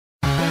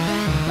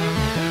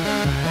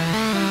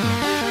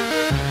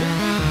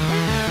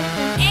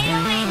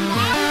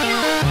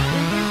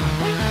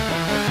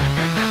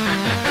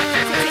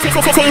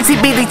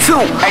TeamTBeezy2.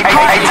 Hey,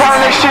 turn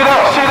this shit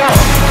up.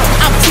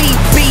 I'm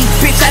TB,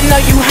 bitch, I know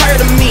you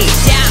heard of me.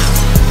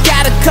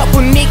 Got a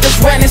couple niggas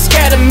running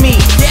scared of me.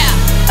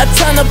 A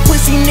ton of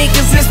pussy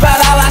niggas is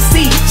about all I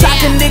see. Chop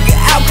a nigga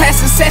out,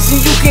 class in session,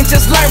 you can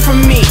just learn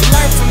from me.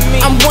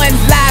 I'm one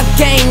live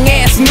gang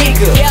ass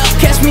nigga.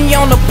 Catch me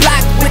on the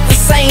block with the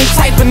same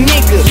type of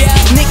niggas.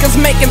 Niggas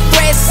making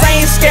threats,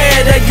 I ain't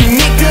scared of you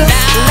niggas.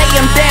 Lay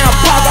them down,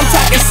 pause, I'm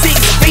talking 6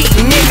 feet,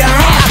 nigga.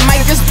 I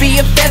might just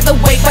be a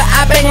featherweight, but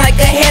I bang like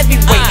a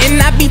heavyweight.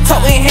 And I be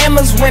toting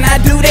hammers when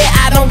I do that,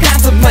 I don't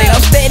contemplate.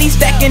 I'm steady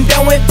stacking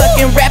dough and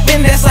fucking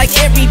rapping, that's like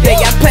every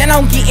day. I plan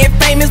on getting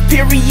famous,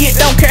 period,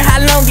 don't care how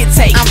long it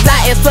take. I'm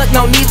fly as fuck,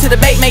 no need to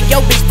debate. Make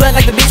your bitch blood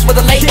like the bitch with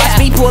a lake. Watch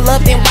me pull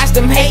up, then watch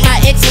them hate. My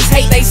exes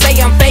hate, they say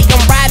I'm fake.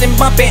 I'm riding,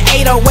 bumping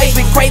 808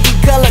 with crazy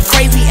color,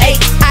 crazy 8.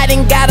 I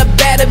done got a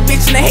better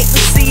bitch and they hate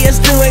to see us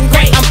doing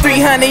great. I'm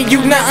 300,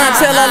 you nuh-uh,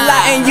 tell a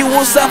lie and you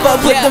will suffer.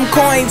 Put them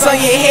coins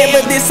on your head,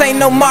 but this ain't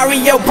no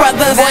Mario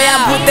Brothers. Boy, I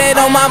put that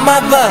on my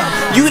mother.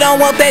 You don't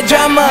want that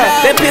drama.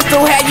 That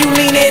pistol had you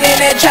leaning in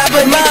that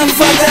chopper,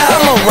 motherfucker.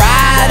 I'm a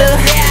rider,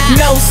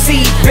 no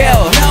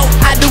seatbelt.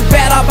 I do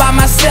bad all by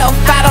myself,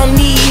 I don't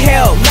need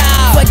help.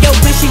 Fuck your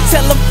bitch, she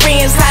tell her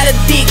friends how the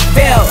dick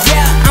felt.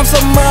 I'm so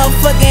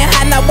motherfucking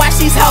hot, now watch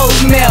these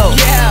hoes melt.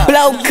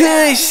 Blow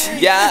kush,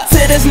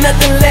 till there's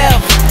nothing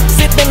left.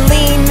 Sippin'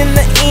 lean in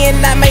the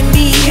end, I may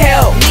need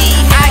help.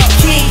 I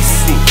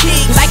kicks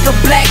like a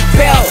black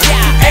belt.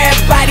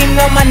 Everybody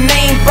know my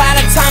name by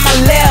the time I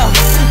left,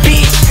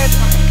 bitch.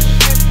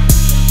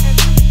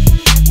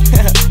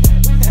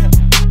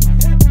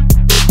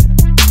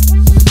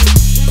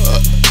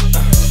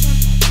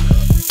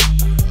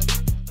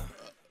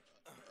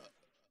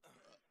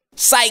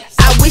 Psych,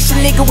 I wish a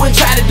nigga would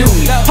try to do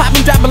me. Pop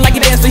and drop it like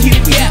you dance for Huey.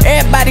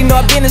 Everybody know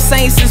I've been the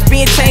same since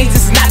being changed,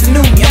 this is not the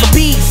new me. I'm a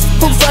beast,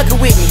 who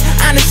fuckin' with me?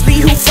 Honestly,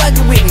 who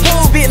fuckin' with me?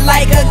 Spit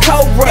like a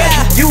cobra,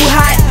 you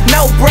hot?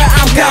 No bruh,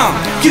 I'm gone.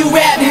 You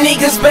rap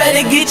niggas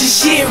better get your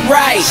shit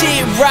right.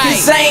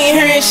 Cause I ain't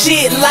hearing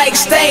shit like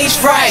stage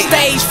fright.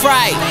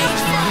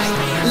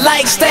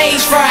 Like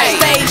stage fright.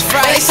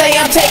 They say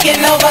I'm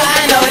taking over,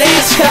 I know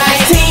that's right.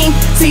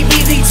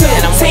 TeamTBeezy2,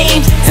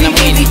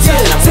 TeamTBeezy2,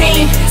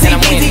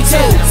 TeamTBeezy2,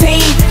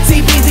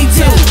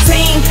 TeamTBeezy2,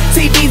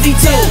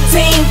 TeamTBeezy2,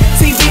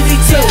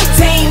 TeamTBeezy2,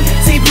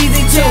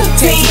 TeamTBeezy2,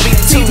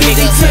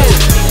 TeamTBeezy2.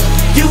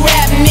 You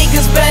rap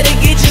niggas better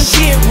get your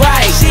shit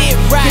right.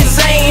 Cause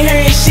I ain't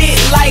hearing shit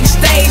like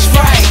stage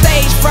fright.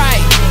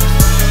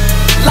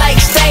 Like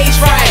stage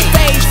fright.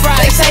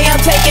 They say I'm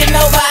taking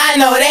over, I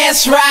know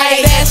that's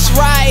right.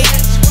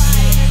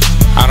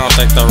 I don't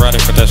think they're ready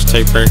for this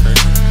TP.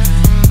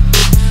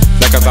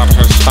 Niggas out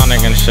here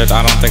stunning and shit,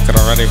 I don't think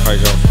they're ready for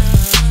you.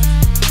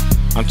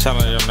 I'm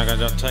telling you, nigga,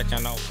 you're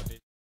taking over.